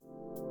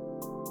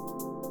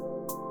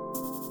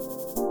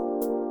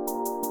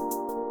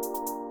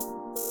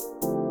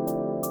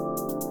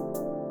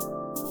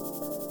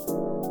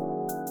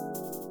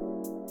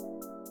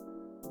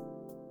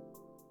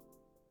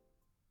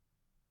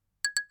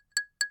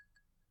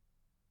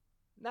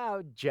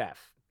Now,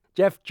 Jeff,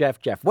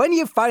 when are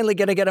you finally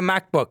going to get a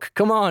MacBook?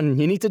 Come on,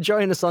 you need to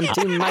join us on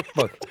Team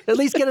MacBook. At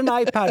least get an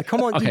iPad.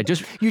 Come on, Okay,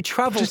 you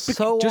travel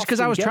so often. Just because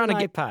I was trying to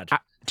get iPad.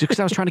 Just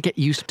because I was trying to get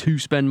used to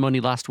spend money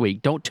last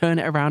week, don't turn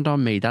it around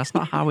on me. That's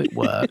not how it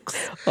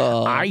works.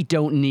 I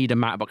don't need a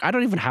MacBook. I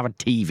don't even have a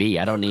TV.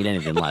 I don't need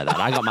anything like that.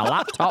 I got my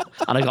laptop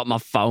and I got my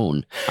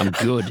phone. I'm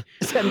good.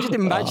 I'm just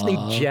imagining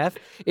Jeff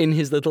in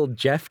his little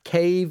Jeff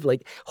cave,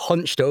 like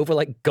hunched over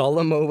like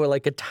Gollum over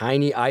like a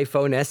tiny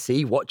iPhone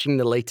SE watching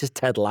the latest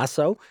Ted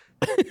Lasso.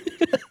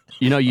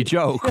 You know, you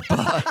joke,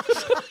 but...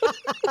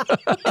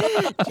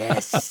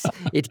 Yes,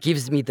 it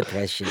gives me the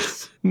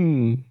precious.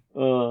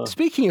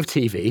 Speaking of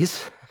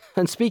TVs,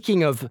 and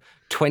speaking of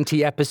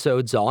 20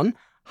 episodes on,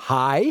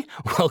 hi,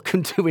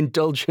 welcome to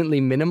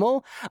Indulgently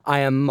Minimal. I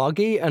am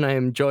Moggy, and I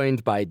am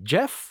joined by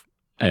Jeff.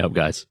 Hey up,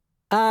 guys.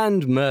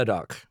 And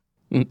Murdoch.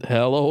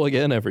 Hello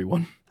again,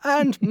 everyone.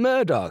 And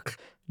Murdoch.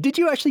 Did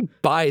you actually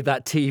buy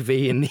that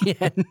TV in the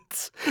end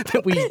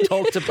that we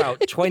talked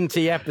about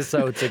 20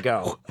 episodes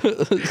ago?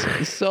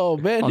 So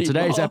many. On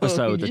today's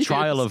episode, the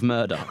trial of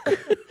Murdoch.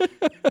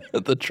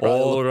 The trial.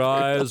 All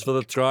rise for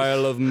the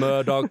trial of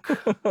Murdoch.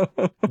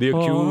 The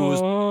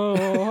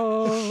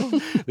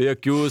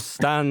accused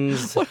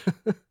stands.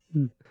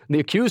 The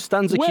accused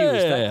stands accused.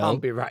 That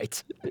can't be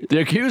right.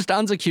 The accused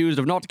stands accused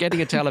of not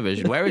getting a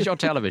television. Where is your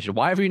television?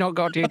 Why have you not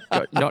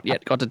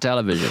yet got a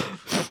television?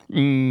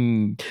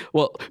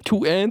 Well,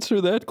 to answer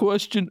that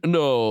question,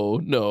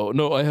 no,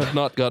 I have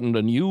not gotten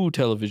a new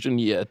television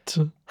yet.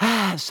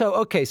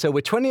 So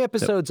we're 20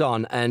 episodes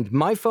on, and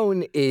my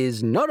phone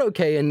is not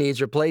okay and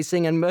needs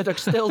replacing, and Murdoch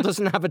still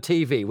doesn't have a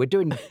TV. We're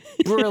doing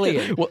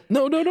brilliant. Well,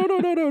 no.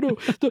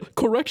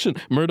 Correction.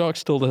 Murdoch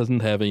still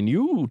doesn't have a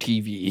new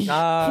TV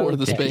for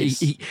the space.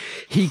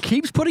 He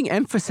keeps putting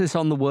emphasis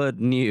on the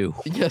word new.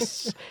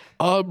 Yes.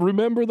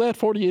 Remember that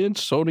 40-inch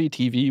Sony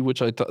TV, which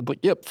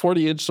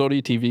 40-inch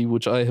Sony TV,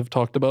 which I have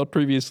talked about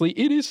previously.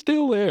 It is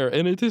still there,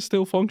 and it is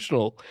still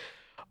functional.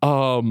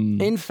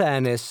 In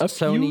fairness,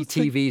 Sony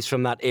TVs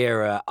from that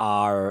era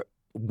are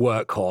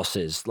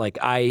workhorses. Like,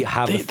 I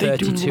have a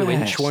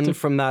 32-inch one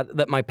from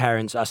that my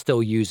parents are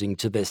still using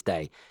to this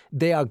day.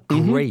 They are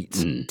great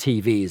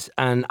TVs,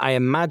 and I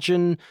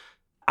imagine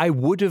I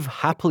would have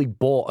happily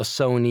bought a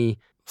Sony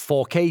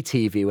 4K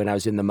TV when I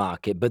was in the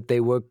market, but they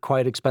were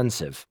quite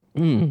expensive.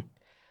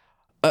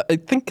 I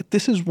think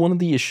this is one of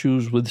the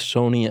issues with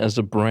Sony as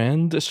a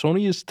brand.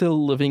 Sony is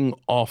still living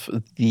off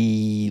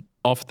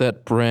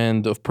that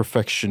brand of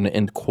perfection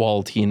and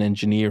quality and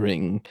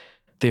engineering.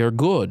 They are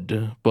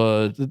good,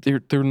 but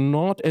they're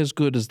not as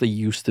good as they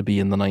used to be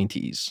in the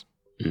 90s.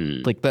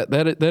 Like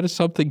that is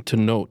something to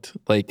note.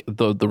 Like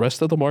the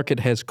rest of the market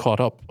has caught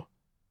up.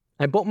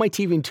 I bought my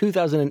TV in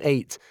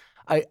 2008.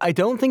 I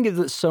don't think that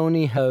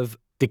Sony have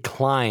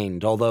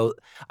declined, although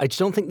I just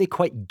don't think they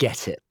quite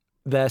get it.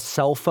 Their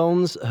cell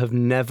phones have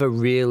never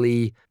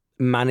really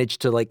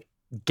managed to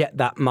get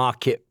that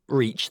market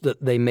reach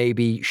that they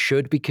maybe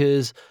should,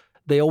 because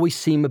they always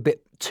seem a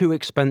bit too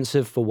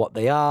expensive for what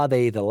they are.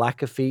 They either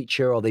lack a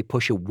feature or they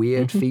push a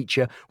weird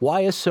feature.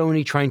 Why is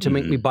Sony trying to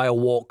make me buy a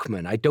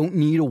Walkman? I don't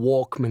need a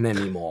Walkman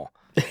anymore.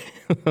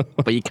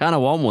 But you kind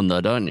of want one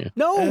though, don't you?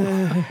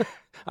 No!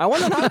 I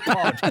want an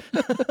iPod.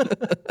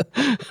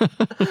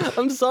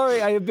 I'm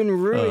sorry, I have been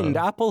ruined.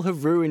 Apple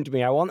have ruined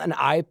me. I want an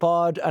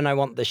iPod, and I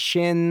want the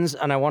shins,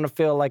 and I want to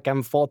feel like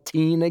I'm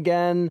 14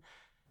 again.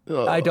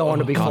 I don't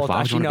want to be 14.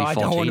 Actually, no, I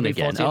don't want to be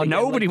 14 again.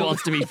 Nobody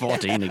wants to be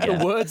 14 again.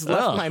 The words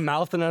left my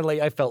mouth, and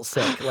I felt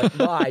sick. Like,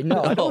 why?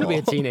 No, I don't want to be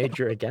a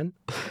teenager again.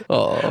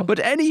 But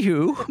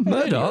anywher,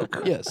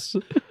 Murdoch. Yes.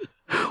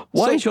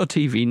 Why is your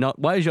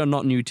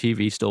not new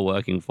TV still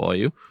working for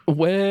you?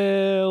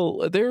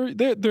 Well, there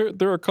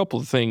are a couple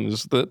of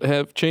things that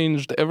have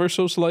changed ever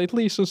so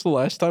slightly since the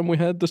last time we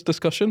had this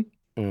discussion.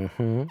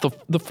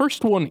 The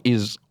first one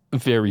is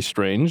very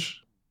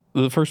strange.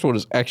 The first one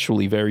is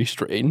actually very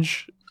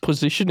strange.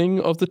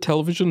 Positioning of the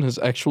television has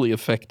actually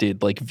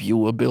affected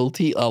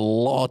viewability a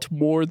lot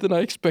more than I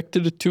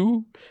expected it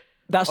to.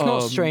 That's not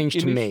strange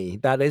to me.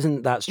 That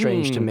isn't that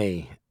strange to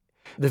me.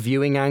 The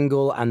viewing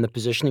angle and the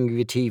positioning of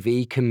your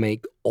TV can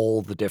make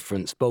all the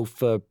difference, both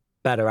for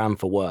better and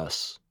for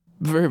worse.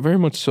 Very, very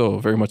much so.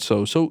 Very much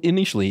so. So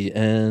initially,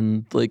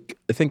 and I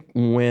think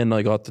when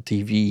I got the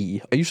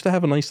TV, I used to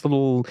have a nice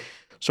little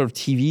sort of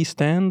TV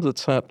stand that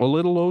sat a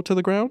little low to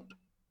the ground.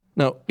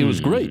 Now, it was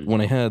great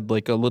when I had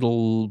a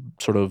little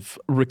sort of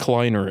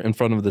recliner in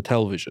front of the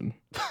television.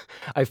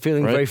 I'm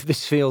feeling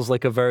this feels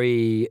like a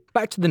very,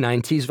 back to the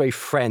 90s, very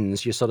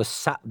Friends. You sort of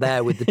sat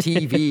there with the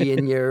TV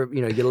and your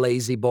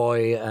lazy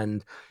boy,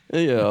 and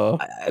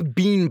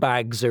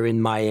beanbags are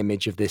in my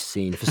image of this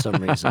scene for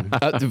some reason.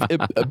 A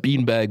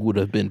beanbag would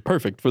have been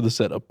perfect for the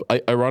setup.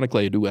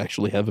 Ironically, I do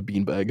actually have a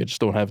beanbag. I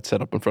just don't have it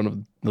set up in front of,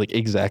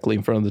 exactly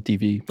in front of the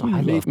TV.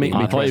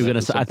 I thought you were going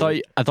to say, I thought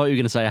you were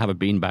going to say I have a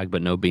beanbag,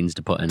 but no beans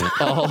to put in it.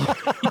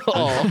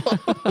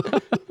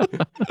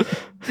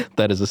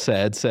 That is a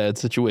sad, sad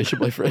situation,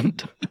 my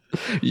friend.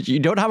 You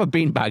don't have a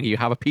beanbag, you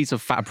have a piece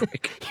of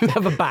fabric. You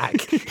have a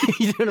bag.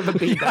 You don't have a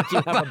beanbag,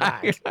 you have a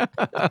bag.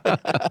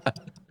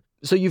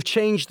 So you've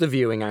changed the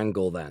viewing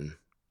angle then?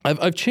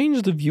 I've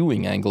changed the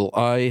viewing angle.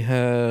 I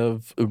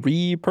have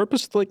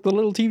repurposed like the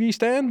little TV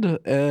stand,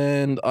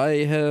 and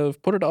I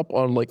have put it up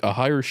on like a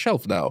higher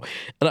shelf now.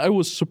 And I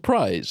was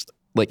surprised,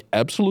 like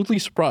absolutely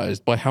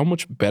surprised by how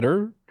much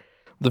better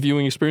the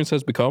viewing experience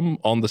has become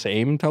on the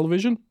same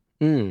television.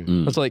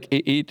 It's like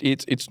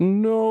it's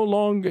no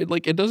longer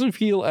like it doesn't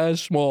feel as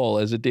small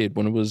as it did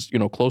when it was,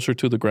 closer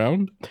to the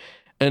ground.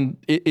 And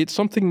it's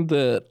something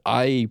that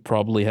I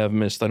probably have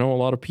missed. I know a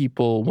lot of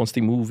people, once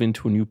they move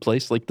into a new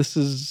place, like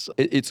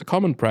it's a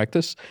common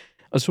practice.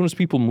 As soon as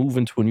people move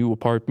into a new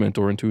apartment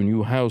or into a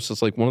new house,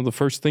 it's like one of the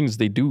first things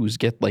they do is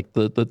get like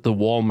the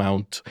wall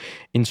mount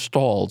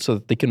installed so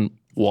that they can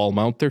wall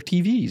mount their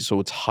TVs so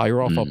it's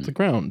higher off up the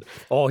ground.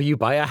 Or you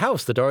buy a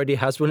house that already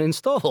has one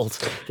installed,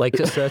 like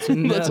a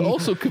certain That's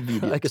also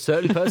convenient. like a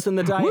certain person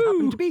that I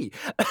happen to be.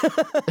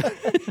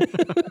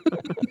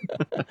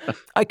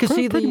 I could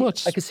see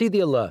the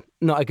allure.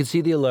 No, I could see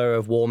the allure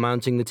of wall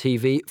mounting the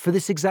TV for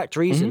this exact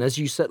reason. As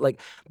you said, like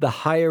the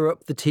higher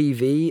up the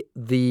TV,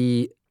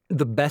 the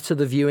better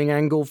the viewing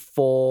angle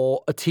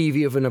for a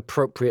TV of an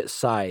appropriate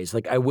size.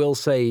 Like I will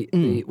say,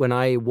 when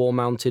I wall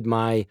mounted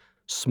my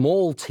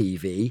small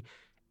TV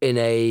in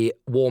a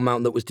wall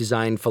mount that was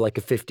designed for like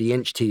a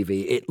 50-inch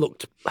TV, it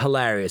looked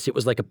hilarious. It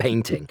was like a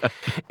painting.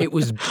 It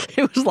was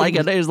like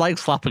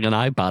slapping an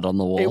iPad on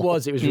the wall. It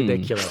was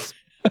ridiculous.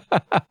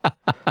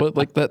 But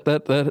like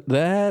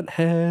that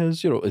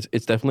has,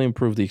 it's definitely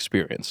improved the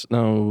experience.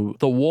 Now,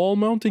 the wall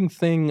mounting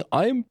thing,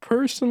 I'm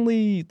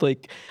personally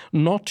like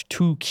not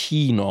too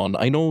keen on.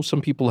 I know some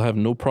people have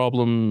no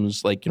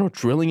problems like,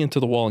 drilling into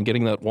the wall and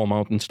getting that wall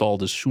mount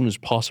installed as soon as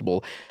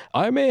possible.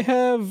 I may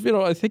have,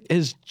 I think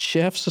as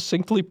Jeff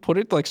succinctly put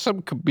it, like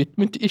some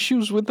commitment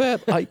issues with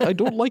that. I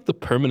don't like the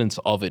permanence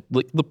of it.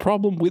 Like the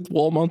problem with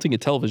wall mounting a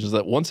television is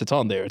that once it's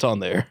on there, it's on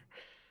there.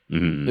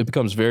 It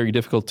becomes very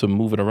difficult to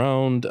move it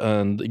around.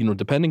 And,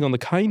 depending on the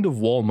kind of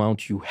wall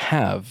mount you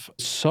have,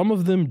 some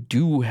of them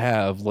do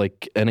have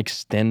like an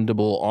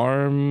extendable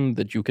arm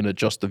that you can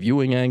adjust the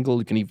viewing angle.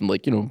 You can even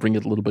bring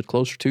it a little bit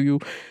closer to you.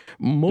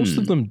 Most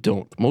of them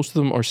don't. Most of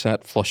them are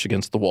sat flush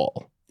against the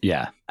wall.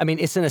 Yeah. I mean,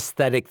 it's an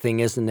aesthetic thing,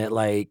 isn't it?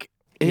 Like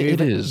it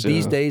is.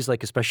 These days,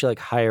 like especially like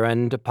higher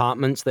end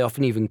apartments, they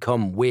often even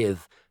come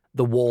with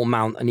the wall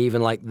mount and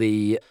even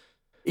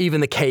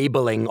the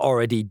cabling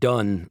already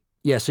done.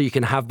 Yeah, so you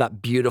can have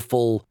that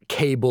beautiful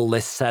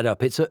cable-less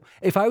setup.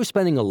 If I was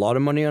spending a lot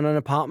of money on an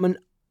apartment,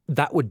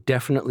 that would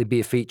definitely be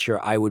a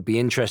feature I would be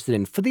interested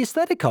in. For the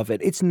aesthetic of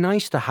it, it's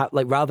nice to have,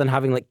 like, rather than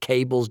having like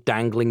cables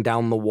dangling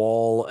down the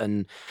wall,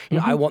 and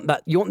I want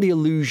that. You want the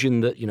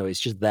illusion that it's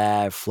just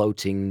there,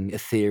 floating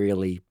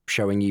ethereally,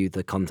 showing you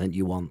the content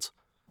you want.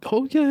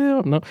 Oh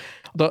yeah, no.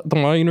 The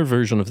minor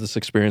version of this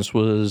experience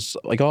was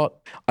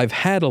I've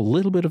had a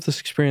little bit of this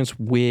experience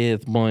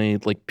with my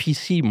like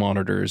PC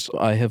monitors.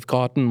 I have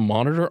gotten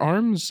monitor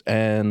arms,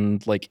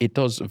 and like it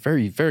does a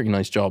very, very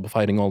nice job of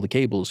hiding all the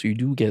cables. So you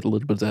do get a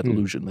little bit of that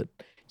illusion that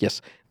yes,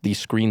 these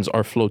screens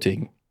are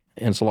floating,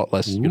 and it's a lot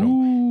less,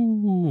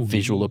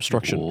 visual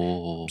obstruction.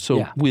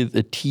 So with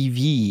a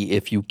TV,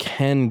 if you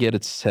can get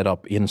it set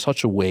up in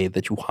such a way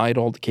that you hide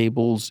all the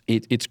cables,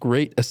 it's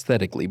great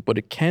aesthetically, but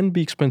it can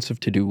be expensive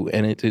to do,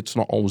 and it's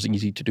not always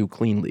easy to do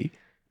cleanly.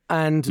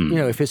 And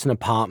if it's an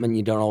apartment,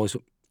 you don't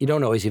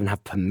always even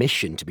have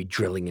permission to be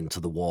drilling into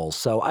the walls.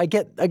 So I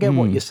get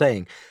what you're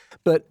saying,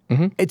 but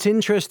it's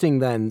interesting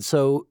then.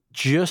 So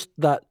just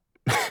that.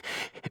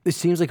 This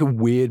seems like a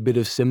weird bit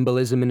of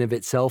symbolism in of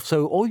itself.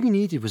 So all you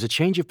needed was a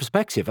change of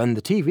perspective, and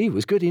the TV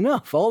was good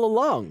enough all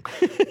along.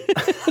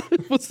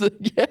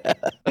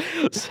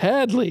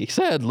 Sadly,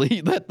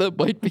 that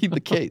might be the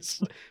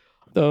case.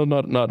 No,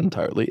 not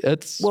entirely.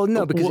 Because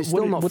it's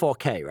still not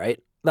 4K, right?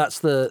 That's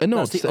the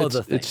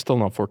other thing. It's still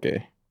not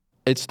 4K.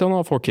 It's still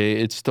not 4K.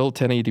 It's still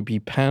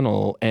 1080p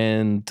panel,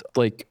 and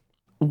like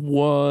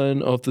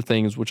one of the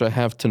things which I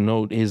have to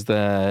note is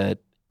that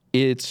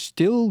it's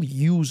still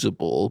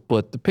usable,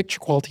 but the picture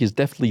quality is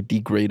definitely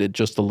degraded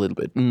just a little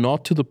bit.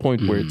 Not to the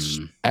point where it's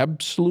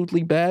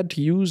absolutely bad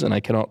to use and I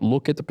cannot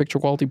look at the picture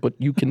quality, but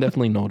you can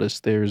definitely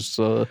notice there's...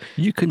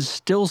 you can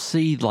still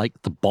see like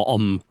the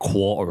bottom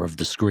quarter of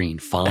the screen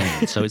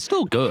fine, so it's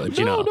still good,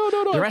 No.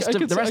 The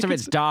rest of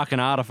it's dark and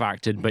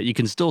artifacted, but you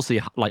can still see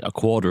like a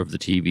quarter of the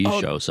TV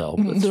show, so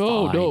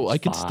I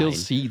can still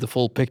see the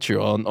full picture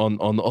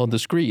on the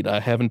screen. I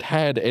haven't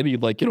had any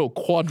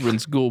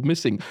quadrants go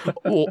missing,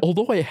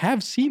 although I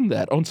have seen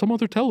that on some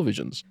other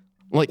televisions.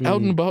 Like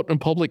out and about in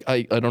public,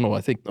 I don't know,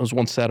 I think I was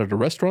once sat at a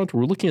restaurant, we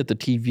were looking at the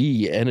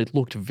TV and it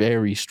looked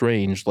very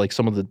strange, like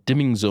some of the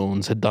dimming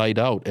zones had died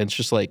out, and it's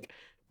just like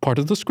part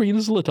of the screen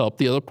is lit up,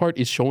 the other part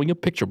is showing a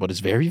picture, but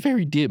it's very,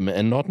 very dim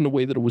and not in the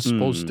way that it was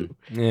supposed to.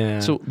 Yeah.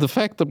 So the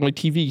fact that my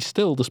TV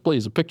still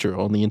displays a picture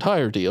on the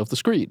entirety of the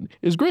screen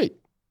is great.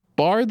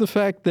 Bar the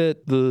fact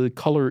that the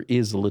color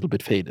is a little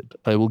bit faded.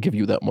 I will give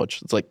you that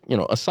much. It's like,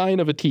 a sign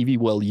of a TV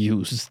well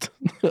used,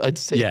 I'd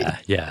say.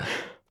 Yeah.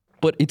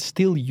 But it's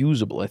still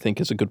usable, I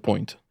think, is a good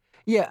point.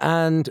 Yeah,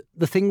 and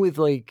the thing with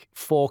like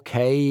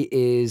 4K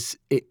is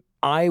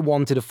I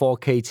wanted a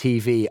 4K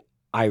TV.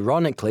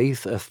 ironically,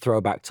 a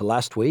throwback to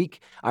last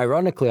week,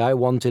 ironically, I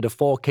wanted a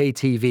 4K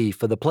TV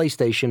for the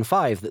PlayStation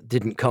 5 that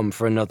didn't come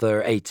for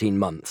another 18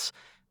 months,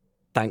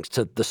 thanks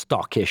to the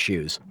stock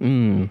issues.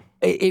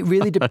 It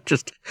really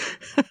depends.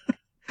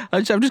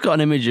 I've just got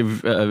an image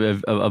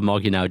of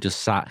Moggy now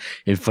just sat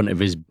in front of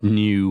his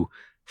new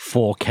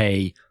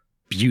 4K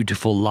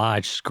beautiful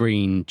large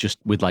screen just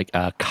with like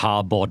a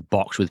cardboard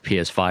box with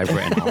PS5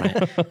 written on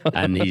it.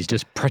 And he's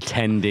just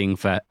pretending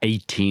for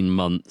 18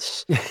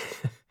 months.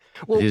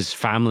 His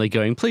family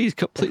going, please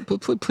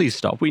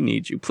stop. We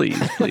need you. Please.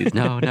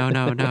 No.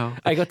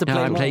 I got to play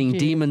I'm playing Moggy.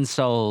 Demon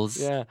Souls.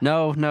 Yeah.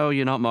 No,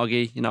 you're not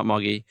Moggy.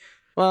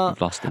 Well,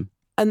 You've lost him.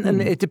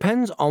 And it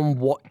depends on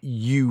what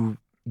you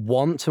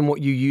want and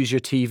what you use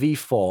your TV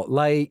for.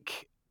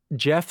 Like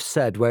Jeff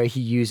said, where he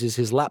uses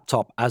his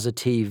laptop as a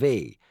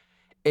TV.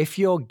 If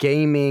you're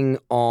gaming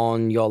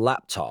on your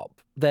laptop,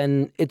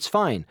 then it's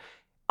fine.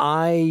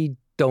 I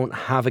don't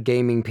have a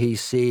gaming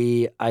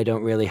PC. I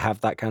don't really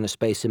have that kind of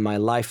space in my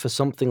life for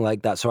something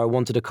like that. So I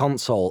wanted a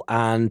console.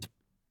 And,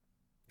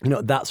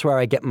 that's where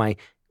I get my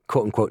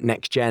quote-unquote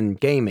next-gen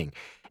gaming.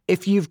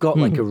 If you've got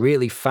like a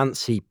really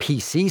fancy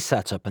PC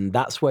setup and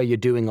that's where you're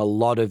doing a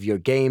lot of your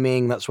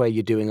gaming, that's where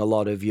you're doing a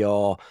lot of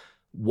your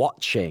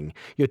watching,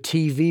 your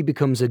TV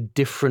becomes a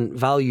different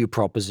value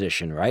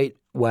proposition, right?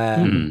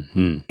 Where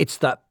it's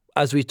that,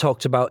 as we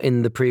talked about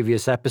in the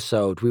previous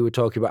episode, we were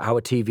talking about how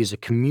a TV is a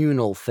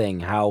communal thing,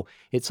 how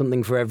it's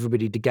something for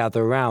everybody to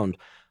gather around.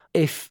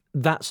 If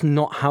that's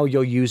not how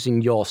you're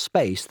using your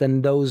space,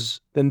 then those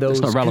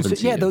not relevant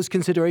to you. those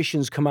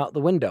considerations come out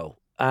the window.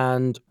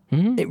 And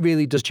it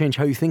really does change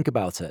how you think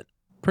about it.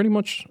 Pretty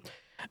much.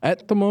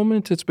 At the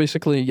moment, it's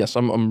basically, yes,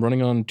 I'm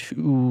running on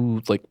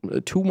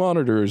two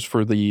monitors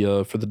for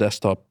the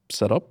desktop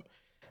setup.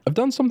 I've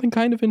done something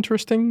kind of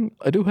interesting.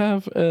 I do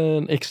have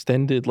an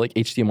extended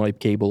HDMI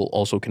cable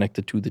also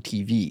connected to the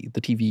TV. The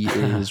TV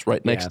is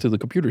right next to the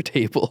computer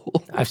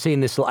table. I've seen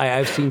this.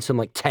 I've seen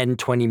some 10,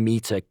 20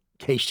 meter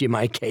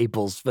HDMI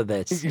cables for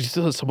this.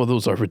 Some of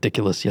those are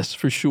ridiculous, yes,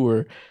 for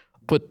sure.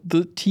 But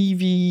the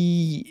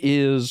TV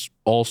is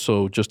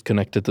also just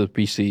connected to the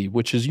PC,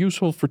 which is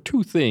useful for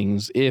two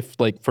things. If,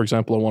 for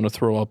example, I want to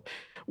throw up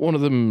one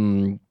of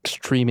them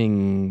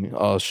streaming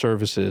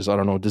services, I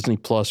don't know, Disney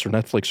Plus or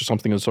Netflix or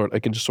something of the sort, I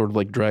can just sort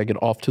of drag it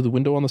off to the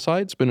window on the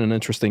side. It's been an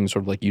interesting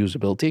sort of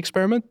usability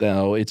experiment.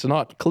 Now, it's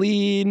not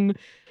clean.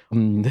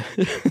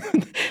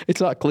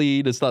 It's not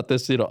clean. It's not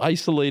this,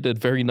 isolated,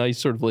 very nice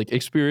sort of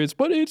experience,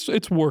 but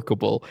it's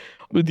workable.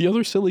 But the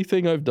other silly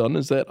thing I've done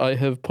is that I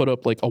have put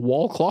up a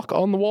wall clock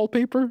on the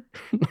wallpaper.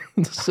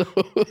 So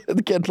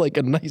get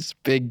a nice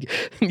big,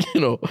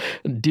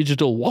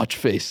 digital watch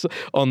face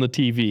on the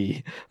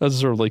TV. That's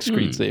sort of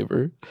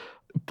screensaver.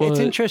 But it's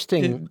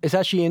interesting. It's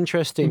actually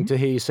interesting to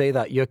hear you say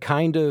that. You're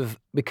kind of,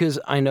 because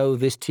I know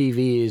this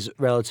TV is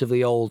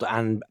relatively old,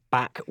 and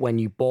back when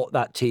you bought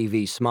that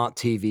TV, smart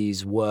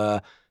TVs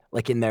were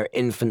in their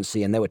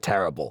infancy and they were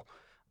terrible.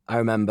 I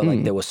remember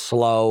they were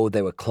slow,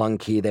 they were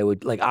clunky, they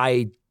would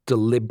I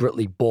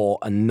deliberately bought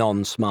a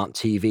non-smart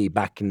TV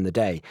back in the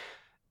day.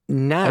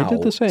 Now, I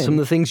did the same. some of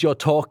the things you're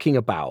talking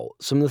about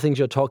are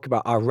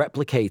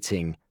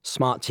replicating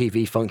smart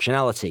TV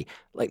functionality.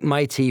 Like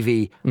my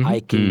TV, I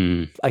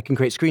can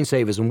create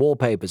screensavers and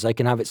wallpapers. I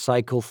can have it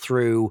cycle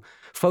through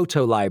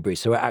photo library,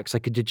 so it acts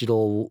like a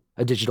digital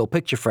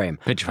picture frame.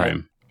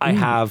 I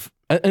have,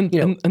 and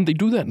they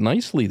do that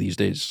nicely these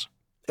days.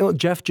 Well,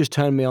 Jeff just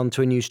turned me on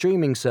to a new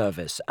streaming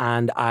service,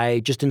 and I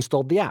just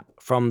installed the app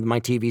from my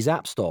TV's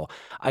app store.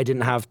 I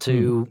didn't have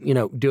to,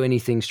 do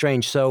anything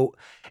strange. So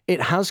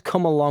it has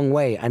come a long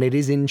way, and it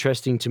is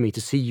interesting to me to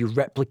see you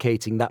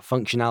replicating that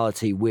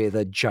functionality with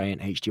a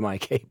giant HDMI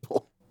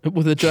cable.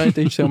 With a giant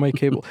HDMI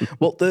cable.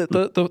 Well,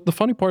 the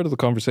funny part of the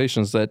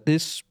conversation is that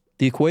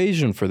the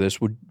equation for this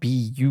would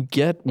be you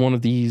get one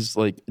of these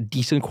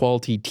decent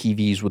quality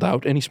TVs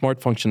without any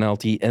smart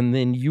functionality, and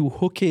then you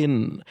hook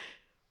in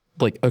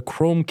a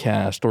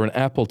Chromecast or an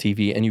Apple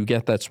TV, and you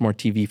get that smart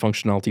TV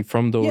functionality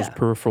from those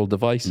peripheral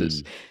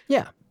devices.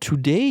 Yeah.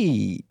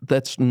 Today,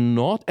 that's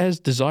not as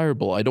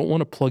desirable. I don't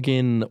want to plug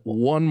in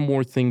one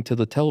more thing to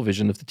the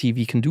television if the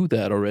TV can do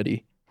that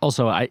already.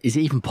 Also, is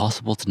it even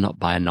possible to not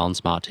buy a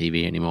non-smart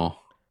TV anymore?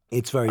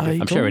 It's very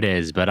difficult. I'm sure it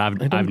is, but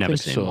I've never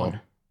seen one.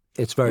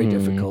 It's very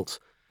difficult.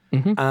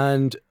 Mm-hmm.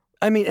 And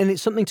I mean, and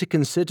it's something to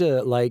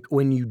consider,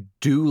 when you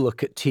do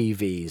look at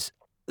TVs,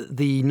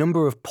 the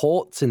number of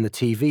ports in the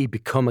TV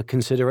become a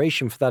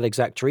consideration for that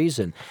exact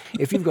reason.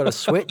 If you've got a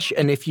Switch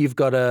and if you've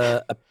got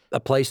a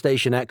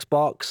PlayStation,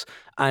 Xbox,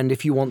 and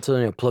if you want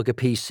to plug a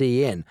PC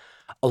in,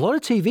 a lot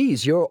of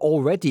TVs you're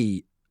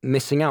already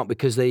missing out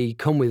because they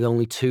come with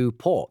only 2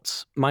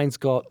 ports. Mine's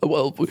got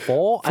 4.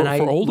 For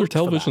older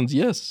televisions,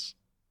 yes.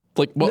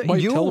 My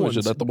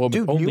television at the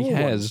moment only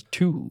has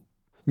 2.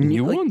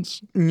 New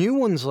ones? New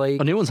ones,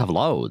 new ones have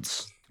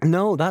loads.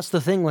 No, that's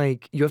the thing.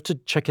 You have to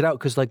check it out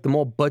because, the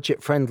more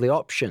budget-friendly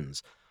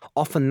options,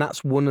 often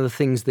that's one of the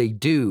things they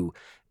do.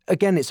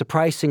 again, it's a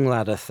pricing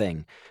ladder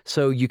thing.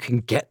 So you can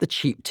get the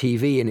cheap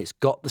TV and it's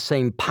got the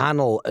same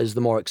panel as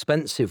the more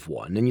expensive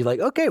one. And you're like,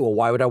 okay, well,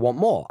 why would I want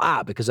more?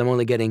 Because I'm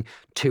only getting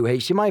 2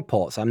 HDMI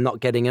ports. I'm not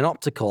getting an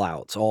optical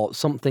out or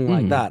something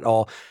like that.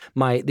 Or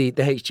the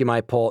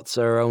HDMI ports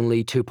are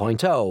only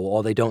 2.0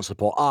 or they don't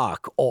support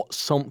ARC or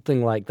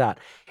something like that.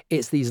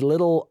 It's these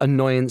little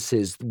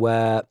annoyances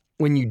where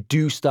when you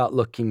do start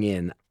looking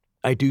in,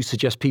 I do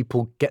suggest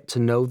people get to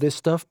know this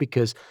stuff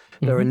because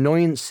there are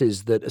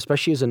annoyances that,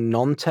 especially as a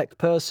non-tech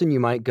person, you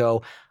might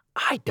go,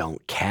 I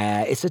don't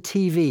care. It's a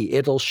TV.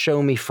 It'll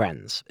show me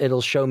Friends.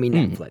 It'll show me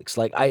Netflix.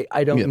 Like,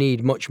 I don't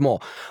need much more.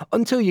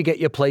 Until you get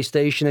your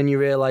PlayStation and you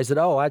realize that,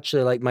 oh,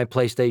 actually, like, my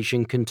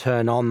PlayStation can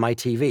turn on my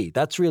TV.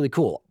 That's really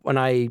cool. When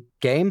I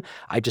game,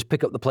 I just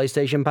pick up the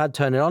PlayStation pad,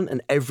 turn it on,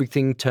 and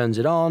everything turns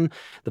it on.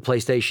 The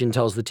PlayStation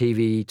tells the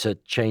TV to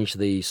change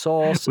the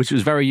source. Which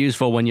was very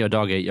useful when your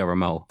dog ate your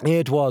remote.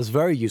 It was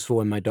very useful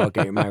when my dog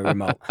ate my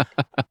remote.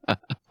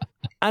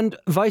 And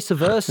vice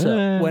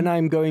versa, when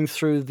I'm going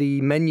through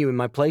the menu in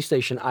my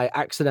PlayStation, I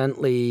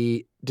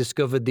accidentally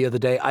discovered the other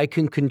day I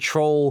can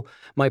control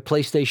my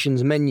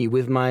PlayStation's menu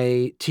with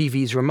my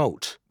TV's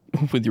remote.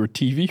 With your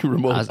TV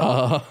remote.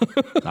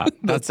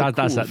 That's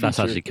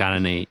actually kind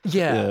of neat.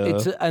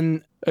 Yeah.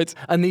 And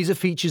these are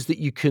features that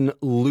you can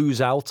lose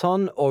out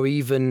on or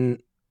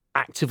even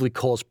actively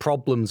cause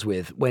problems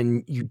with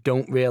when you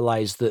don't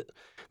realize that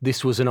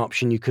this was an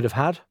option you could have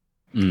had.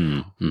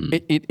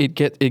 It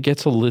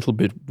gets a little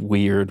bit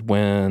weird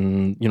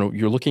when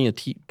you're looking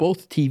at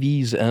both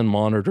TVs and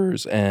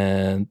monitors,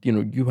 and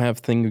you have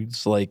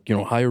things like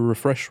higher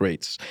refresh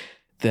rates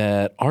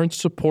that aren't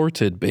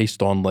supported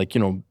based on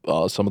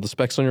some of the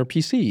specs on your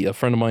PC. A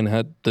friend of mine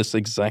had this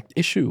exact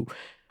issue.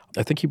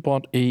 I think he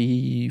bought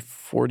a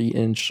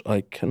 40-inch.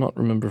 I cannot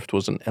remember if it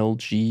was an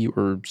LG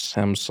or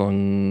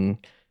Samsung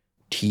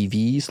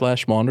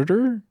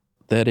TV/monitor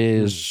that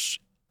is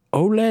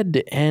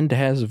OLED and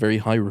has a very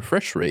high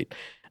refresh rate.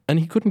 And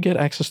he couldn't get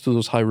access to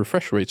those high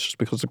refresh rates just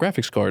because the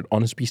graphics card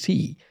on his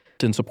PC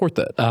didn't support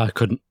that.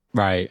 Couldn't.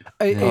 Right.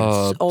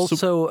 It's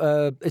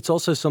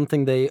also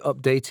something they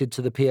updated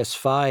to the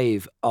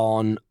PS5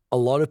 on. A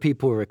lot of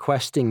people were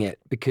requesting it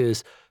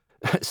because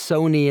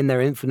Sony, in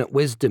their infinite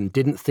wisdom,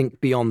 didn't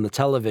think beyond the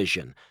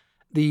television.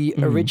 The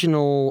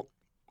original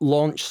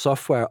launch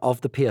software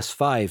of the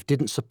PS5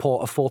 didn't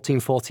support a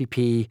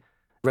 1440p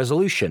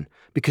resolution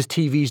because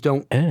TVs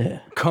don't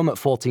come at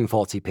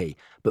 1440p,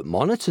 but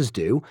monitors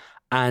do.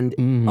 And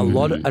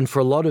for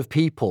a lot of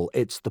people,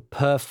 it's the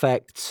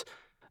perfect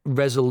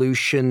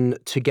resolution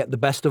to get the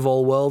best of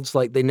all worlds.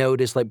 Like, they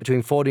notice, like,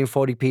 between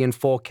 1440p and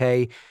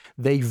 4K,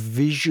 they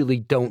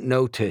visually don't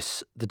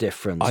notice the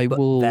difference.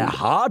 Their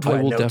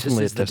hardware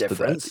notices the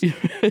difference.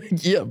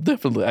 Yeah,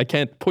 definitely. I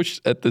can't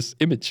push at this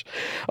image.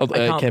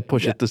 I can't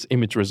push at this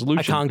image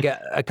resolution.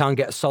 I can't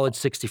get a solid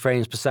 60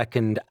 frames per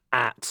second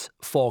at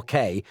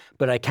 4K,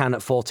 but I can at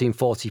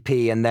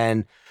 1440p, and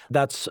then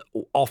that's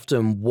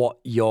often what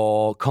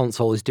your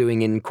console is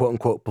doing in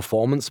quote-unquote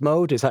performance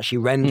mode. It's actually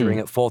rendering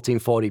at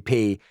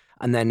 1440p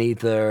and then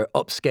either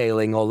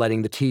upscaling or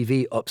letting the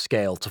TV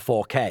upscale to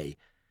 4K.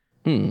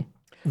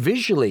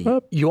 Visually,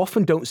 you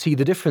often don't see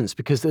the difference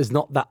because there's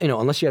not that,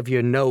 unless you have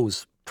your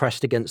nose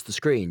pressed against the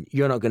screen,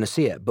 you're not going to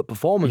see it. But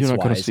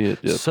performance-wise,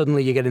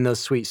 suddenly you're getting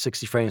those sweet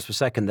 60 frames per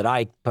second that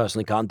I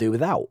personally can't do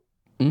without.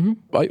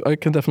 I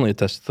can definitely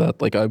attest to that.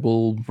 Like, I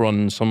will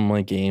run some of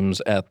my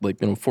games at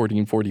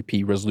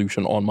 1440p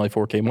resolution on my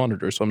 4K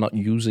monitor, so I'm not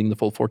using the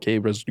full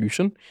 4K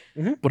resolution,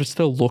 but it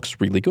still looks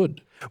really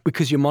good.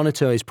 Because your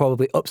monitor is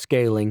probably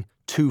upscaling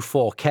to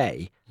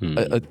 4K.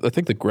 I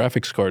think the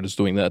graphics card is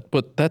doing that,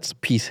 but that's a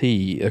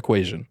PC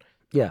equation.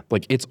 Yeah.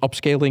 Like, it's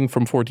upscaling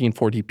from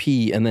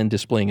 1440p and then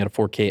displaying at a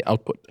 4K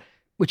output.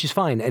 Which is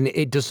fine, and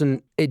it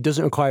doesn't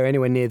require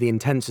anywhere near the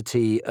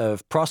intensity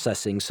of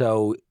processing,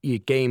 so your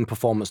game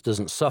performance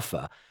doesn't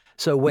suffer.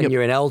 So when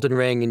you're in Elden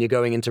Ring and you're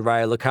going into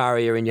Raya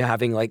Lucaria and you're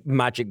having like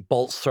magic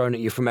bolts thrown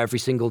at you from every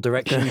single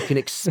direction, you can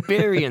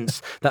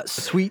experience that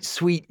sweet,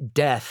 sweet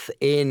death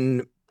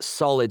in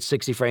solid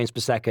 60 frames per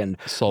second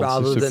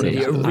rather than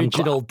the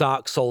original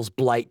Dark Souls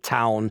Blight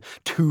Town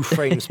 2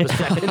 frames per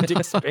second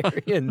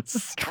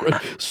experience.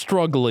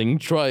 Struggling,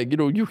 trying,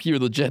 you hear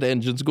the jet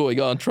engines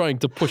going on, trying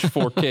to push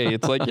 4K.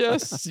 It's like,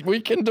 yes, we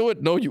can do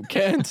it. No, you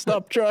can't.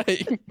 Stop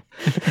trying.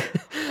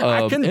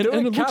 I can do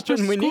it,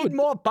 Captain. We need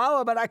more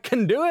power, but I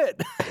can do it.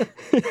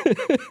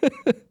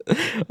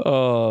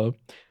 Well,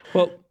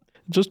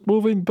 just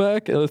moving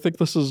back, and I think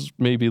this is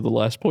maybe the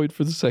last point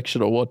for the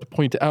section I want to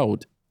point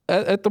out.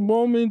 At the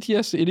moment,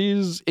 yes, it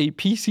is a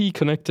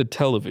PC-connected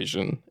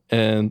television,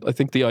 and I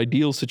think the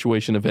ideal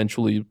situation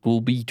eventually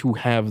will be to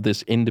have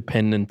this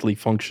independently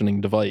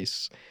functioning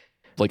device.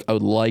 Like, I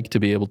would like to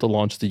be able to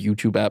launch the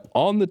YouTube app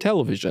on the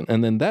television,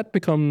 and then that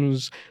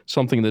becomes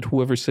something that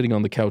whoever's sitting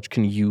on the couch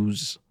can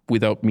use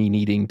without me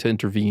needing to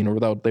intervene or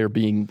without there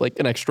being, like,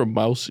 an extra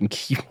mouse and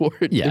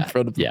keyboard in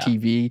front of the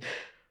TV.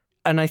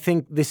 And I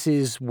think this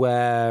is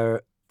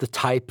where the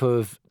type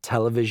of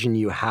television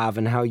you have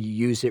and how you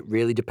use it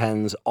really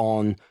depends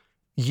on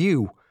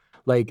you.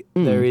 Like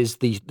there is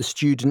the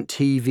student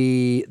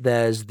TV,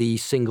 there's the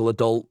single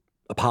adult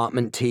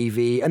apartment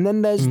TV, and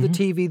then there's the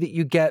TV that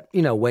you get,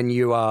 when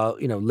you are,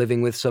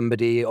 living with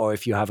somebody, or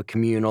if you have a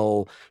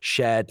communal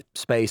shared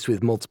space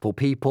with multiple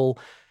people.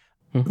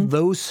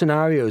 Those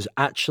scenarios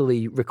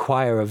actually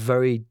require a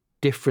very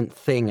different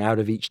thing out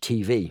of each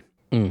TV.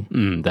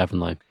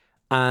 Definitely.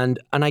 And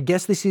I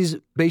guess this is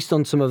based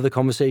on some of the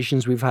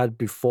conversations we've had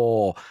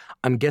before.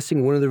 I'm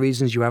guessing one of the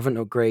reasons you haven't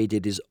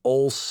upgraded is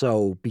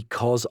also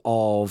because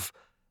of,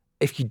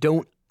 if you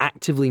don't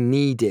actively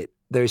need it,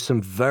 there's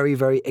some very,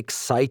 very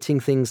exciting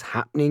things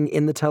happening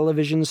in the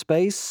television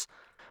space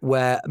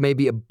where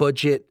maybe a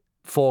budget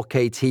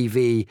 4K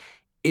TV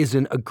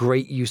isn't a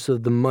great use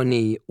of the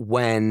money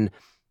when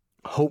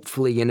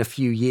hopefully in a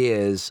few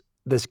years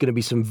there's going to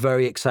be some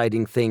very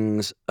exciting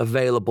things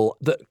available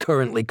that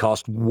currently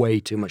cost way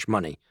too much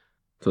money.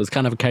 So it's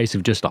kind of a case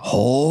of just a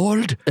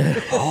hold.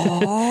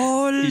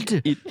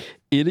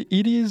 It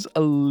is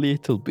a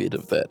little bit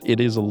of that. It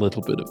is a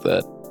little bit of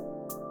that.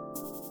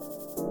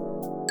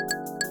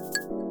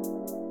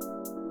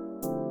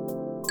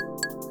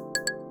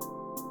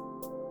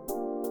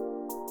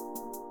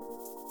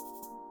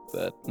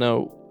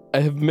 Now, I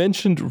have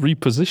mentioned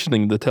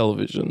repositioning the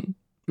television.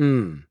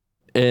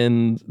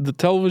 And the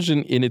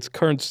television in its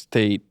current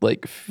state,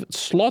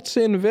 slots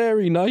in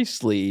very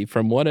nicely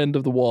from one end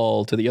of the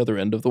wall to the other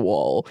end of the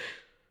wall.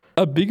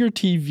 A bigger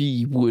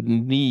TV would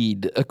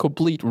need a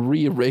complete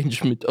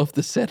rearrangement of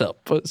the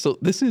setup. So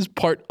this is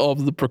part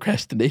of the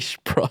procrastination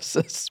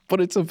process,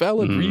 but it's a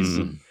valid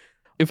reason.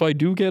 If I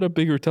do get a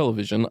bigger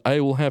television,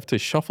 I will have to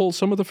shuffle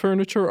some of the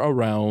furniture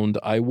around.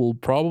 I will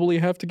probably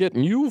have to get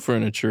new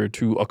furniture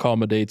to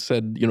accommodate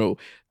said,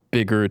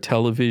 bigger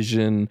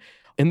television.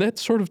 And that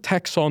sort of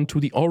tacks on to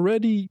the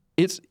already,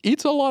 it's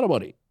a lot of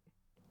money.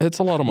 It's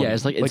a lot of money. Yeah,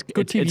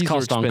 it's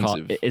cost on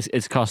cost.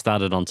 It's cost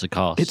added onto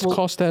cost. It's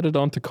cost added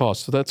onto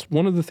cost. So that's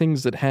one of the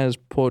things that has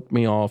put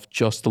me off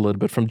just a little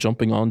bit from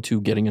jumping on to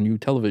getting a new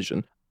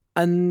television.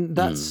 And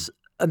that's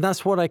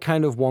what I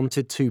kind of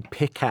wanted to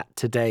pick at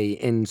today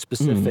in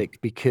specific,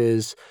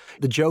 because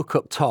the joke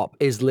up top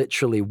is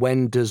literally,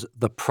 when does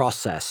the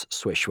process,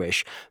 swish,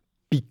 swish,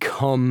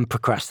 become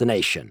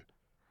procrastination?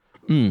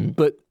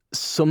 But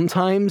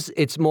sometimes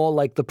it's more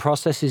like the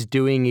process is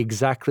doing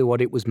exactly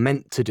what it was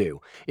meant to do.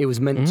 It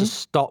was meant to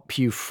stop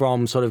you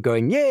from sort of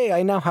going, yay,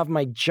 I now have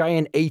my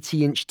giant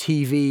 80-inch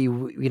TV,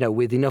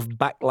 with enough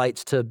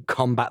backlights to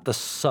combat the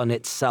sun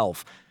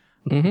itself.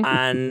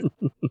 And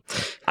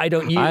I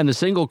don't use... And the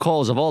single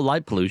cause of all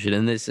light pollution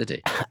in this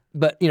city.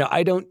 But,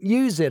 I don't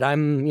use it.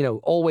 I'm,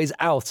 always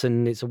out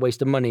and it's a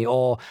waste of money.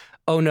 Or,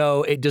 oh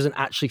no, it doesn't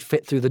actually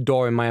fit through the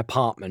door in my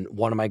apartment.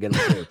 What am I going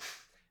to do?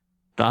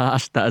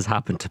 That has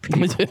happened to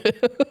people.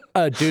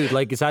 Dude,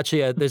 it's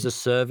actually, there's a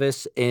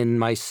service in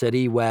my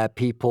city where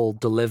people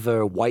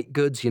deliver white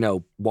goods,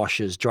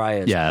 washers,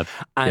 dryers. Yeah.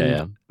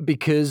 And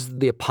because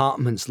the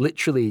apartments,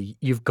 literally,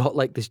 you've got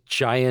this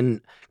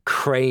giant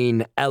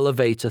crane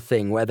elevator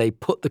thing where they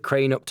put the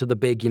crane up to the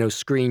big,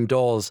 screen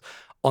doors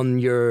on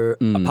your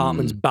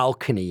apartment's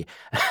balcony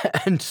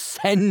and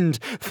send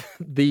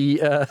the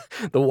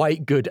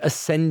white good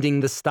ascending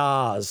the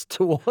stars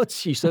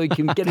towards you so you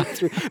can get it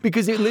through,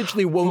 because it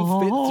literally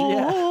won't fit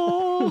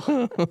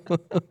through.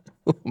 Yeah.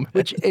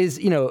 Which is,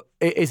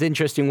 it is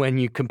interesting when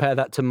you compare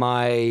that to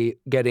my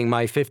getting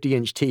my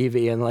 50-inch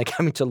TV and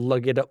having to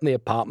lug it up the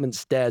apartment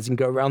stairs and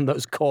go around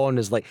those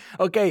corners.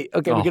 Okay,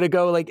 we're gonna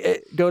go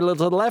go a little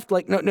to the left.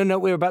 No,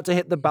 we're about to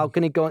hit the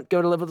balcony. Go a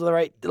little to the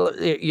right.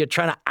 You're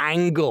trying to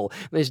angle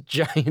this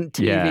giant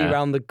TV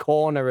around the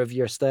corner of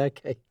your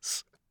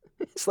staircase.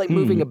 It's like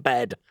moving a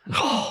bed.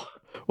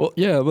 Well,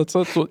 yeah, that's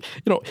what,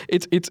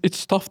 it's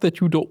stuff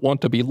that you don't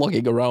want to be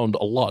lugging around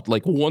a lot.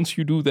 Once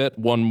you do that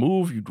one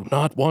move, you do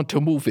not want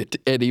to move it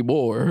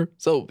anymore.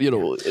 So,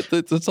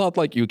 it's not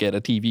like you get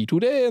a TV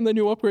today and then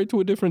you upgrade to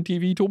a different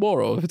TV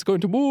tomorrow. If it's going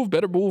to move,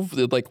 better move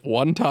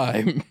one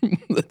time.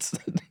 That's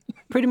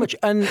pretty much.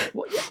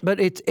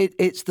 But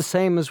it's the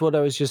same as what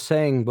I was just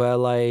saying, where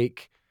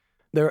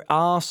there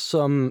are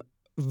some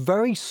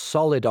very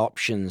solid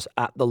options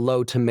at the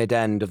low to mid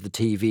end of the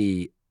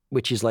TV,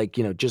 which is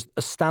just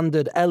a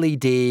standard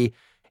LED.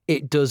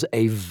 It does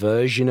a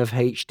version of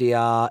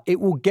HDR. It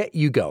will get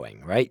you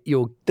going, right? It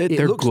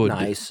looks good.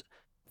 Nice.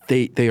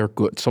 They are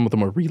good. Some of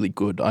them are really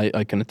good.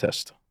 I can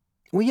attest.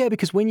 Well, yeah,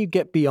 because when you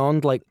get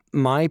beyond,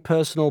 my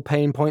personal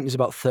pain point is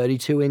about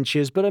 32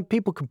 inches, but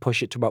people can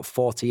push it to about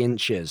 40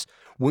 inches.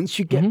 Once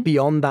you get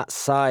beyond that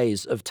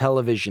size of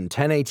television,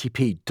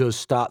 1080p does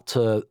start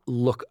to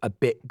look a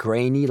bit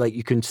grainy,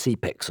 you can see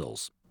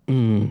pixels.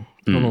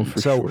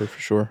 For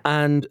sure.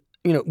 And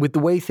with the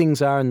way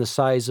things are and the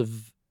size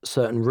of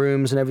certain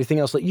rooms and everything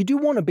else, you do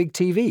want a big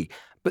TV,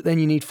 but then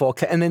you need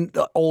 4K, and then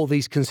all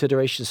these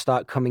considerations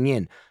start coming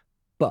in.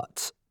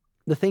 But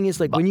the thing is,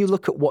 when you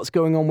look at what's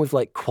going on with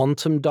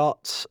quantum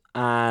dots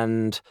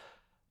and...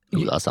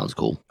 Ooh, that sounds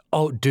cool.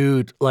 Oh,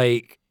 dude,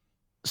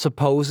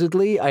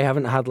 supposedly, I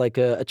haven't had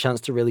a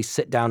chance to really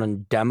sit down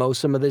and demo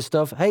some of this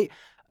stuff. Hey,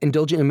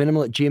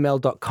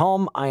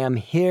 indulgentandminimal@gmail.com. I am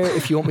here.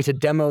 If you want me to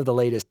demo the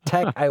latest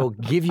tech, I will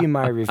give you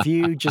my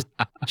review. Just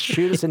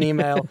shoot us an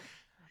email.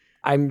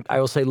 I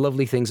will say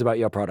lovely things about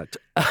your product.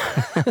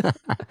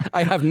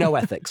 I have no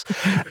ethics.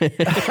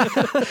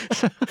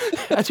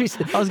 I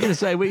was going to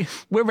say,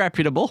 we're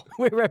reputable.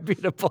 We're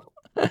reputable.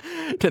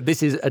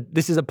 This is a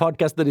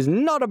podcast that is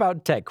not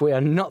about tech. We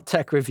are not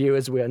tech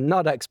reviewers. We are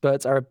not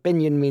experts. Our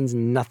opinion means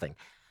nothing.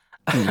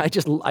 I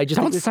just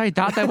don't say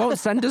that. They won't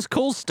send us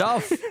cool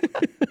stuff.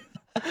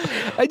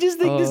 I just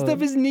think this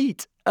stuff is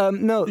neat.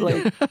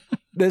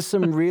 There's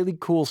some really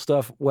cool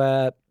stuff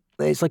where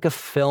it's like a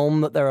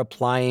film that they're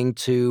applying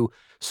to.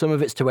 Some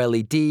of it's to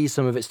LED,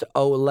 some of it's to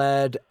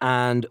OLED,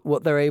 and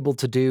what they're able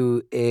to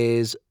do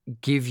is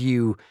give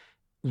you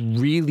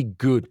really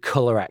good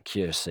color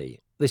accuracy.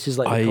 This is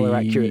like the color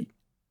accurate.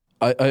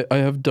 I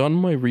have done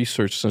my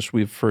research since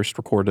we first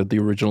recorded the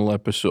original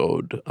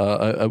episode.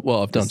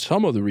 I've done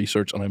some of the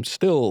research, and I'm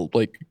still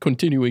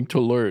continuing to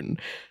learn.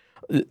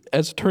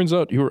 As it turns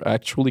out, you're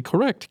actually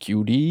correct.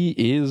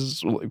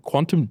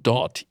 Quantum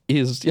dot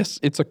is, yes,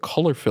 it's a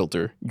color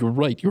filter. You're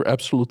right. You're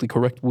absolutely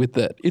correct with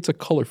that. It's a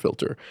color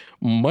filter.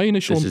 My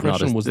initial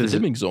impression was the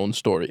dimming zone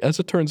story. As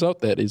it turns out,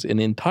 that is an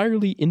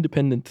entirely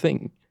independent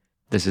thing.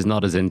 This is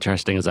not as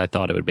interesting as I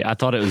thought it would be. I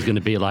thought it was going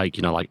to be like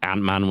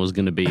Ant-Man was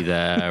going to be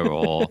there,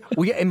 or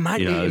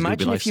imagine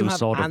if you have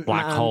sort of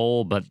black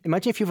hole. But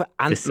imagine if you have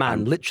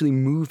Ant-Man literally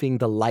moving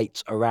the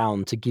lights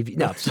around to give you.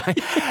 No, sorry.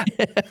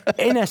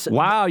 In essence,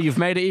 wow, you've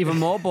made it even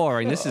more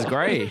boring. This is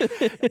great.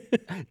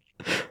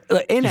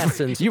 In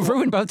essence, you've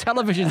ruined both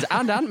televisions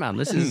and Ant-Man.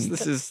 This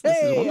is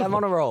wonderful. I'm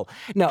on a roll.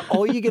 Now,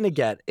 all you're going to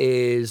get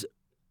is,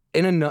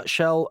 in a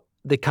nutshell,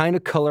 the kind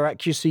of color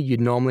accuracy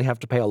you'd normally have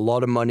to pay a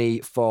lot of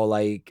money for,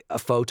 like a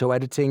photo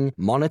editing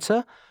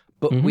monitor,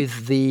 but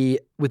with the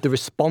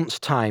response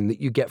time that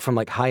you get from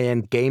like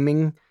high-end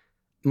gaming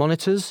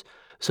monitors.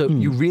 So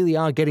you really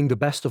are getting the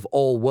best of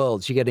all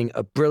worlds. You're getting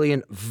a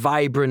brilliant,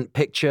 vibrant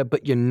picture,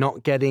 but you're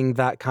not getting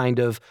that kind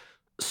of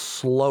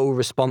slow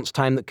response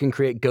time that can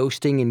create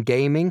ghosting in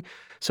gaming.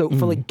 So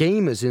for like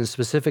gamers in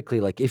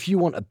specifically, like if you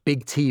want a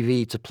big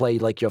TV to play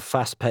like your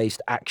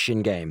fast-paced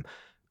action game,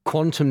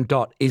 Quantum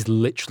Dot is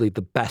literally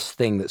the best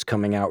thing that's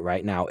coming out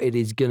right now. It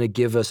is going to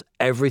give us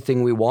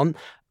everything we want,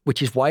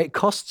 which is why it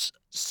costs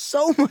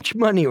so much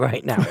money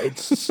right now.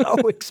 It's so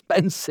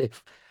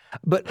expensive.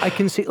 But I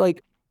can see,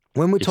 like,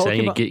 when we're talking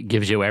about... it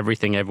gives you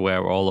everything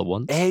everywhere all at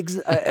once?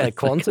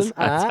 Quantum?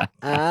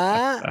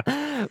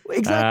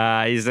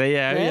 Exactly. You see,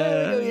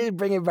 yeah.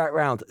 Bring it back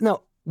round.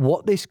 Now,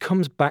 what this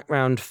comes back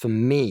round for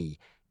me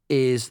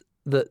is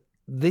that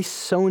this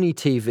Sony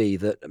TV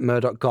that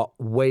Murdoch got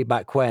way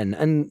back when,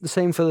 and the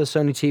same for the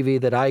Sony TV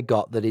that I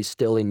got that is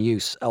still in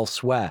use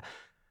elsewhere,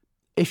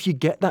 if you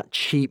get that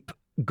cheap,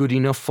 good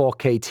enough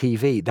 4K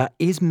TV, that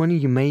is money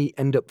you may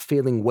end up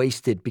feeling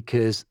wasted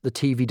because the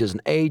TV doesn't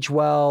age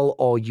well,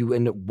 or you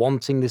end up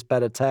wanting this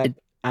better tech.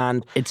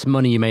 And it's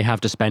money you may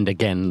have to spend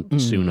again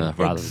sooner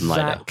rather than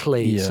later.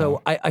 Exactly. Yeah.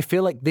 So I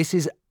feel like this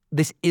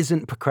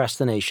isn't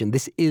procrastination.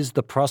 This is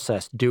the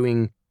process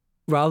doing...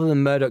 Rather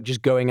than Murdoch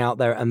just going out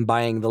there and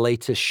buying the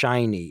latest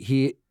shiny,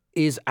 he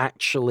is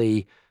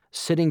actually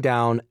sitting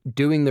down,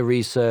 doing the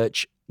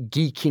research,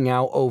 geeking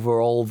out over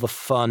all the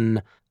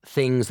fun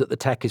things that the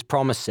tech is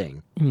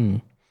promising,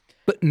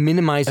 but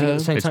minimizing at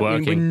the same time.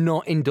 Working. We're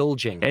not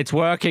indulging. It's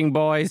working,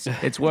 boys.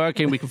 It's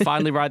working. We can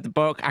finally write the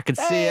book. I can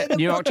see it.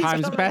 New York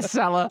Times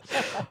bestseller.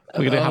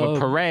 We're going to have a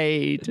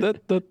parade.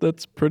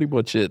 That's pretty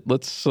much it.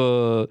 Let's...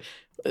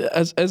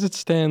 As it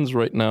stands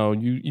right now,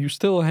 you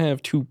still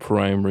have two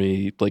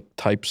primary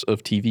types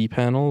of TV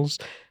panels.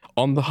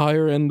 On the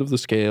higher end of the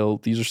scale,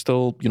 these are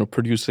still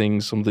producing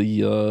some of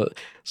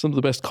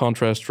the best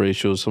contrast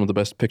ratios, some of the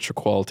best picture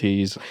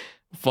qualities,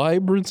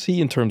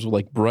 vibrancy in terms of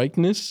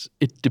brightness.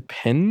 It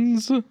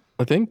depends,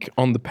 I think,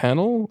 on the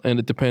panel, and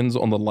it depends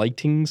on the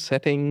lighting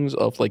settings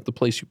of the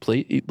place you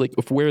play,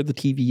 of where the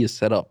TV is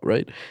set up.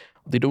 Right,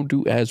 they don't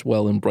do as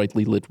well in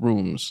brightly lit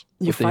rooms.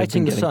 You're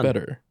fighting the sun.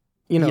 Better.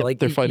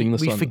 They're fighting the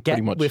sun.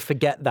 Pretty much. We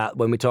forget that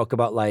when we talk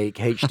about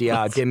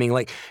HDR dimming.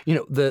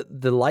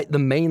 The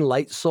main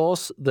light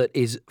source that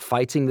is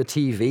fighting the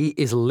TV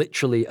is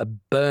literally a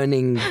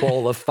burning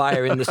ball of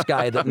fire in the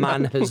sky that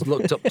man has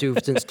looked up to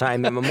since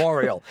time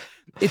immemorial.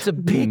 It's a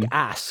big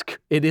ask.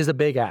 It is a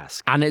big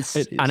ask, and it's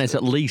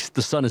at least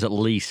the sun is at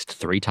least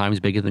 3 times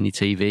bigger than your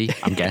TV.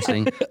 I'm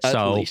guessing.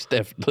 At least,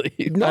 definitely.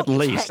 At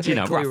least,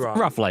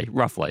 roughly.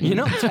 You're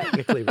not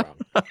technically wrong.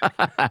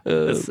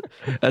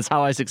 That's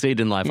how I succeed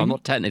in life. I'm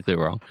not technically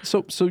wrong.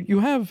 So you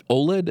have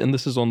OLED, and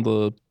this is on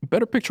the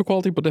better picture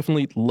quality, but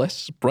definitely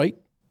less bright.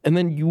 And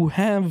then you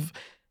have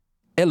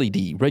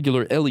LED,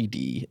 regular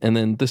LED, and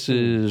then this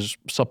is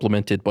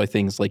supplemented by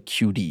things like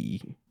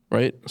QD,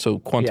 right? So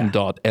quantum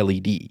dot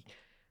LED.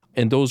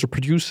 And those are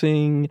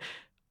producing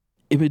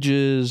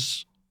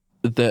images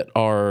that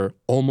are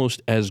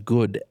almost as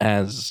good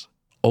as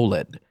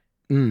OLED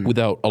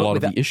without a lot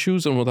of the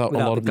issues and without a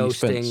lot of the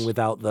expense.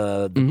 Without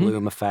the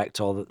bloom effect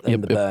or the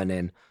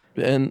burn-in.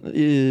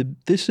 And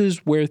this is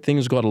where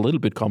things got a little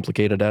bit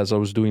complicated as I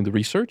was doing the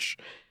research.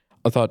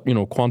 I thought,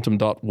 quantum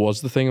dot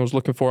was the thing I was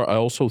looking for. I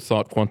also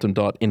thought quantum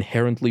dot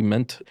inherently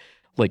meant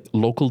like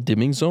local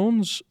dimming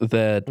zones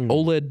that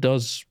OLED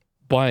does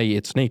by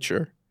its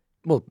nature.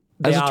 Well,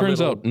 as it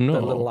turns out, no.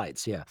 The little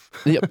lights, yeah.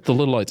 Yep, the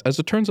little lights. As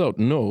it turns out,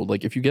 no.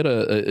 Like if you get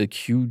a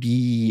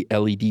QD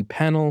LED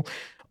panel,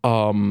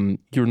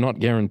 you're not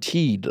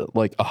guaranteed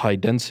like a high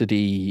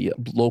density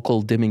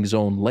local dimming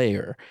zone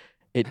layer.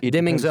 It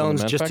dimming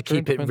zones, just to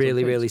keep it really,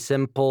 really really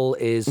simple,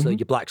 is your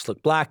blacks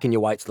look black and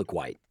your whites look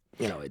white.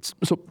 It's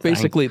so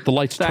basically the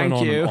lights turn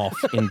on you. and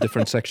off in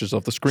different sections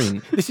of the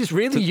screen. This is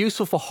really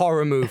useful for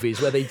horror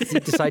movies where they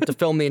decide to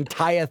film the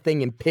entire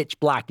thing in pitch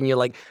black, and you're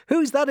like,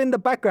 "Who's that in the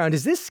background?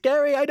 Is this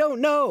scary? I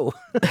don't know."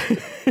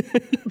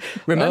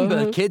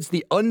 Remember, kids,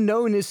 the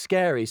unknown is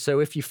scary. So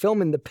if you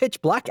film in the pitch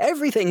black,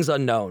 everything's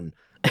unknown.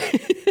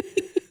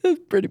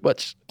 Pretty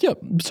much, yeah.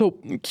 So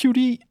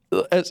QD,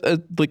 as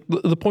like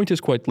the point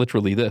is quite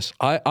literally this.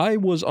 I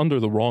was under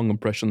the wrong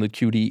impression that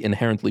QD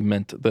inherently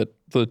meant that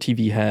the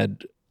TV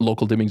had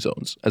local dimming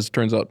zones. As it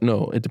turns out,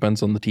 no, it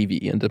depends on the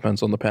TV and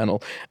depends on the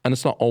panel. And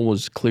it's not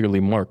always clearly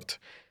marked.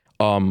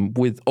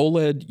 With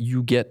OLED,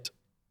 you get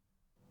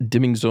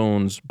dimming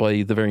zones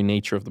by the very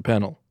nature of the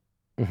panel.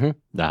 Mm-hmm.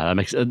 That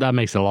makes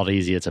it a lot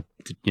easier to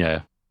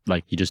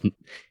like you just,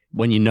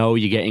 when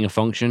you're getting a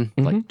function,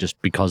 like just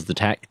because the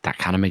tech, that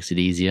kind of makes it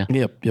easier.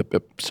 Yep.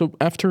 So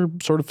after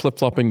sort of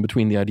flip-flopping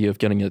between the idea of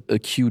getting a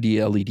QD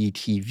LED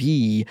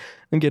TV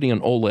and getting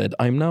an OLED,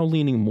 I'm now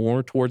leaning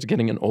more towards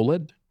getting an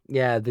OLED.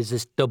 Yeah, there's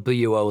this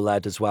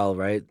WOLED as well,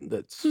 right?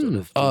 That's sort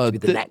of to be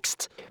the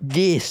next.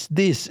 This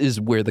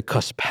is where the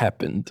cusp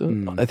happened.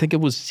 I think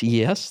it was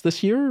CES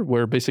this year,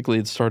 where basically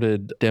it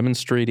started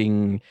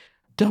demonstrating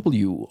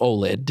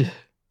WOLED,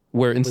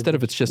 where instead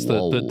of it's just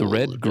the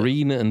red,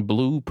 green, and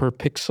blue per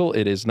pixel,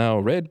 it is now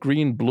red,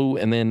 green, blue,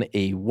 and then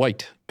a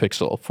white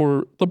pixel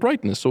for the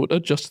brightness. So it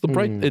adjusts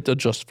it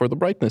adjusts for the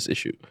brightness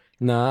issue.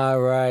 Nah,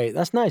 right.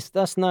 That's nice.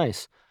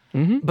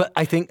 Mm-hmm. But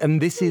I think,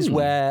 and this is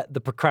where the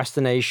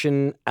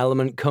procrastination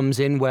element comes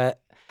in, where,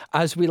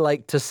 as we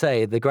like to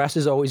say, the grass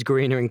is always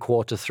greener in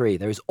Q3.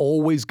 There is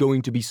always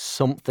going to be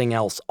something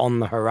else on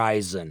the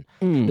horizon.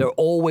 They're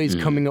always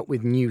coming up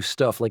with new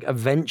stuff. Like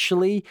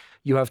eventually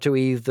you have to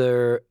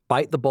either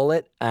bite the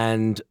bullet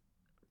and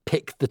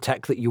pick the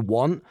tech that you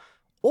want,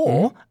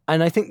 or,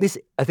 and I think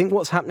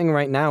what's happening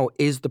right now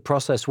is the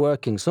process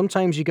working.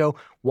 Sometimes you go,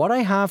 what I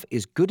have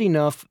is good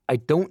enough. I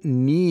don't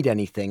need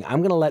anything. I'm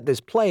going to let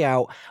this play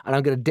out, and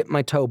I'm going to dip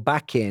my toe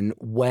back in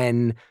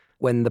when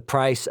the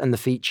price and the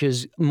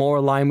features more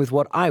align with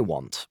what I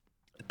want.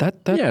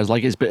 It's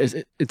like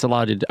it's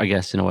allowed you, I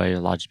guess, in a way,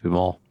 allowed you to be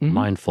more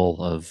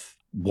mindful of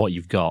what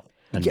you've got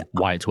and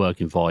why it's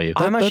working for you.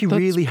 I'm actually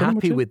really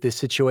happy with this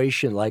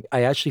situation. Like,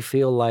 I actually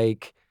feel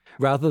like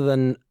rather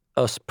than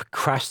us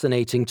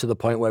procrastinating to the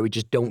point where we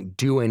just don't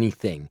do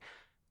anything,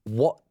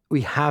 what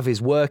we have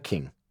is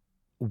working.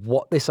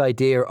 What this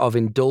idea of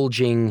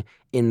indulging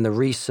in the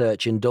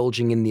research,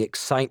 indulging in the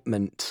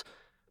excitement,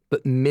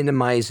 but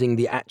minimizing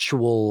the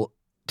actual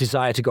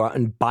desire to go out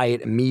and buy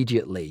it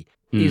immediately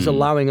is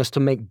allowing us to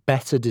make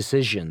better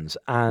decisions.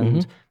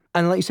 And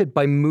like you said,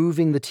 by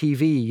moving the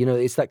TV,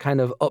 it's that kind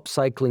of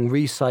upcycling,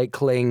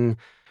 recycling,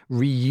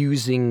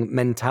 reusing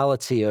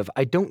mentality of,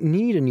 I don't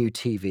need a new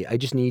TV. I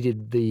just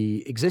needed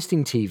the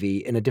existing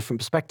TV in a different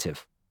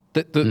perspective.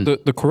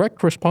 The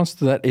correct response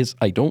to that is,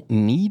 I don't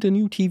need a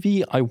new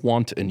TV. I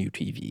want a new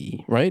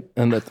TV, right?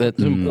 And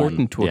that's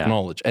important to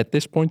acknowledge. At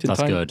this point in time,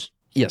 that's good.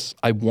 Yes,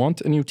 I want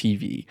a new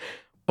TV,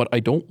 but I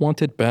don't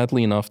want it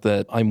badly enough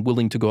that I'm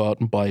willing to go out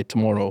and buy it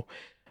tomorrow.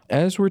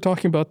 As we're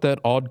talking about that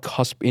odd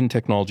cusp in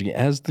technology,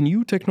 as the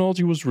new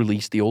technology was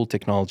released, the old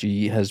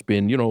technology has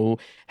been,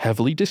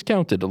 heavily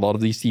discounted. A lot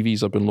of these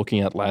TVs I've been looking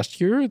at last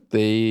year,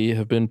 they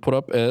have been put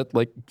up at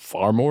like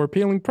far more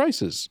appealing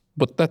prices.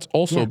 But that's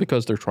also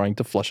because they're trying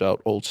to flush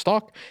out old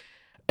stock.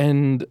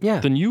 And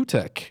the new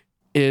tech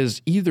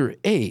is either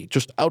A,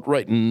 just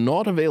outright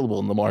not available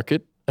in the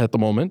market at the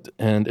moment,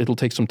 and it'll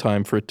take some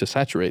time for it to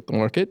saturate the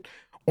market,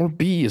 or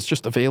B, is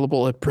just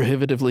available at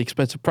prohibitively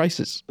expensive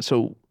prices.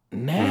 So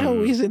now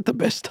isn't the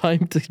best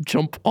time to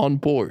jump on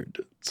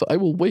board. So I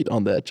will wait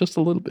on that just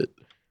a little bit.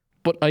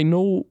 But I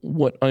know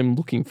what I'm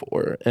looking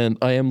for, and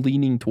I am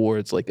leaning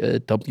towards like a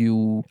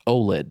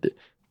WOLED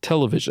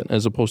television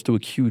as opposed to a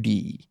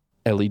QD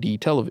LED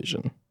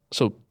television.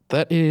 So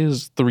that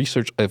is the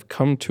research I've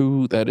come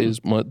to. That is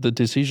the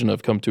decision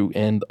I've come to,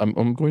 and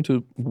I'm going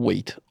to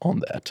wait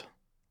on that.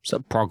 So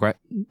progress.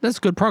 That's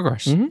good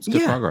progress. It's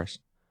good progress.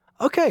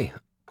 Okay.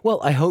 Well,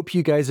 I hope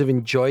you guys have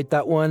enjoyed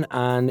that one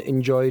and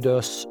enjoyed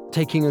us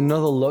taking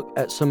another look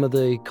at some of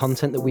the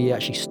content that we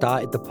actually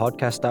started the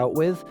podcast out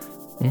with.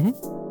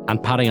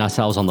 And patting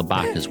ourselves on the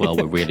back as well.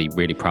 We're really,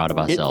 really proud of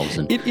ourselves.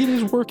 It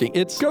is working.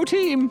 It's go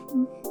team.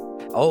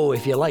 Oh,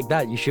 if you like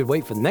that, you should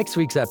wait for next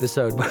week's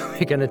episode where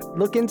we're going to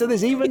look into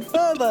this even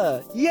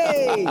further.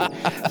 Yay!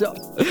 So,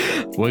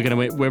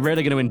 we're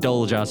really going to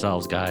indulge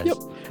ourselves, guys. Yep.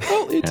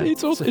 Well,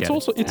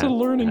 it's a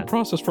learning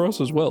process for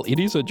us as well. It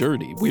is a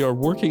journey. We are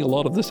working a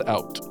lot of this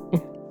out.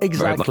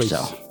 Exactly.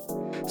 Very much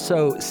so.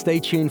 So stay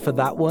tuned for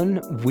that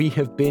one. We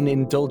have been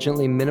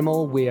Indulgently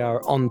Minimal. We are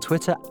on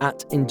Twitter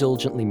at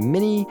Indulgently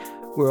Mini.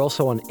 We're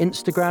also on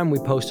Instagram. We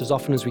post as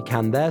often as we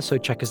can there, so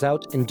check us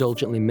out,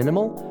 Indulgently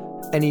Minimal.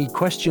 Any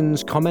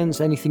questions,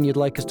 comments, anything you'd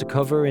like us to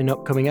cover in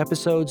upcoming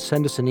episodes,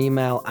 send us an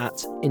email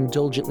at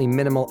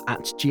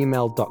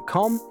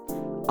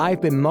indulgentlyminimal@gmail.com. I've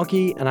been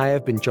Moggy, and I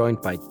have been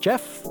joined by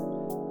Jeff.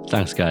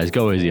 Thanks, guys.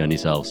 Go easy on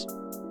yourselves.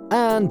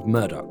 And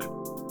Murdoch.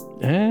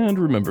 And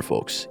remember,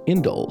 folks,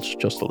 indulge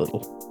just a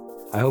little.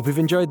 I hope you've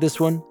enjoyed this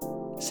one.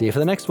 See you for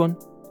the next one.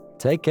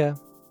 Take care.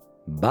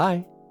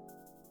 Bye.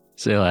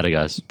 See you later,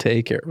 guys.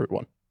 Take care,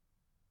 everyone.